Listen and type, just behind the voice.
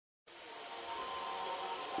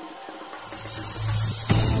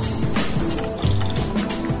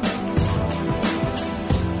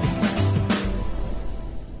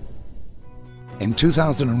In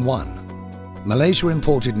 2001, Malaysia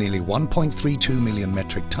imported nearly 1.32 million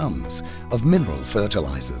metric tons of mineral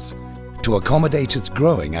fertilizers to accommodate its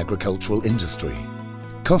growing agricultural industry,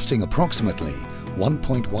 costing approximately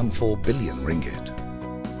 1.14 billion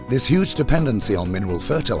ringgit. This huge dependency on mineral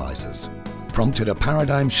fertilizers prompted a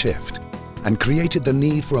paradigm shift and created the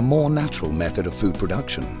need for a more natural method of food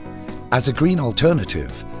production. As a green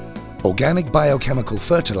alternative, organic biochemical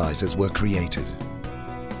fertilizers were created.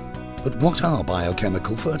 But what are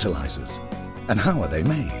biochemical fertilizers and how are they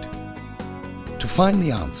made? To find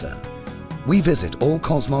the answer, we visit All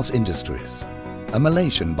Cosmos Industries, a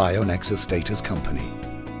Malaysian bio-nexus status company.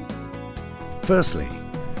 Firstly,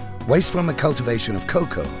 waste from the cultivation of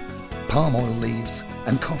cocoa, palm oil leaves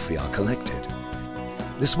and coffee are collected.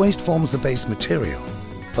 This waste forms the base material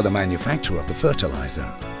for the manufacture of the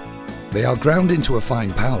fertilizer. They are ground into a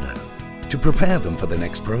fine powder to prepare them for the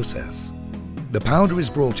next process. The powder is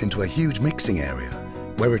brought into a huge mixing area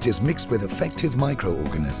where it is mixed with effective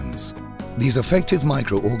microorganisms. These effective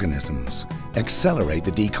microorganisms accelerate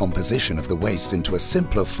the decomposition of the waste into a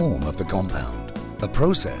simpler form of the compound. A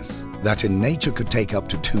process that in nature could take up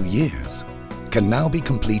to 2 years can now be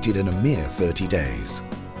completed in a mere 30 days.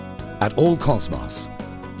 At All Cosmos,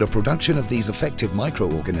 the production of these effective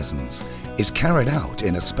microorganisms is carried out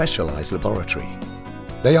in a specialized laboratory.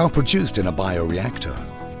 They are produced in a bioreactor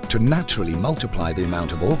to naturally multiply the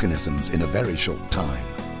amount of organisms in a very short time.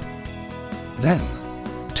 Then,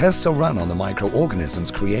 tests are run on the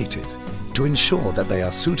microorganisms created to ensure that they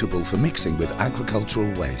are suitable for mixing with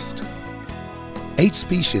agricultural waste. 8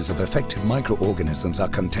 species of effective microorganisms are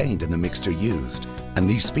contained in the mixture used, and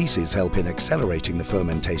these species help in accelerating the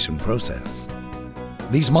fermentation process.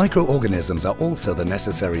 These microorganisms are also the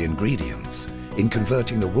necessary ingredients in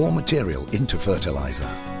converting the raw material into fertilizer.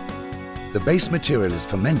 The base material is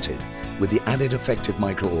fermented with the added effective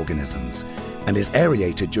microorganisms and is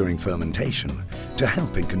aerated during fermentation to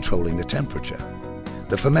help in controlling the temperature.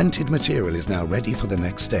 The fermented material is now ready for the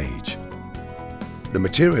next stage. The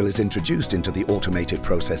material is introduced into the automated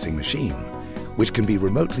processing machine, which can be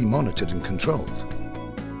remotely monitored and controlled.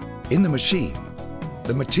 In the machine,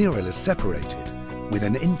 the material is separated with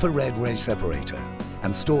an infrared ray separator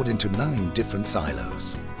and stored into 9 different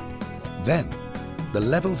silos. Then, the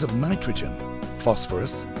levels of nitrogen,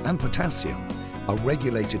 phosphorus and potassium are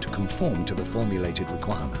regulated to conform to the formulated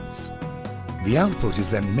requirements. The output is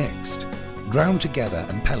then mixed, ground together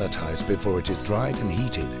and pelletized before it is dried and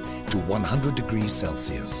heated to 100 degrees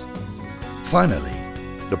Celsius. Finally,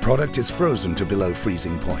 the product is frozen to below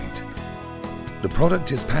freezing point. The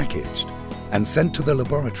product is packaged and sent to the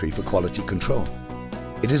laboratory for quality control.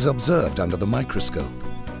 It is observed under the microscope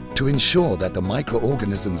to ensure that the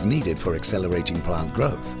microorganisms needed for accelerating plant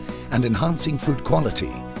growth and enhancing fruit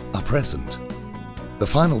quality are present. The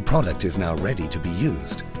final product is now ready to be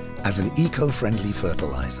used as an eco-friendly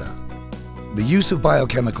fertilizer. The use of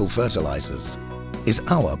biochemical fertilizers is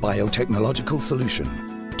our biotechnological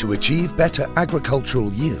solution to achieve better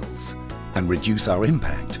agricultural yields and reduce our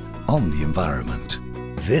impact on the environment.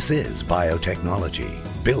 This is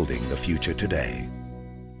biotechnology, building the future today.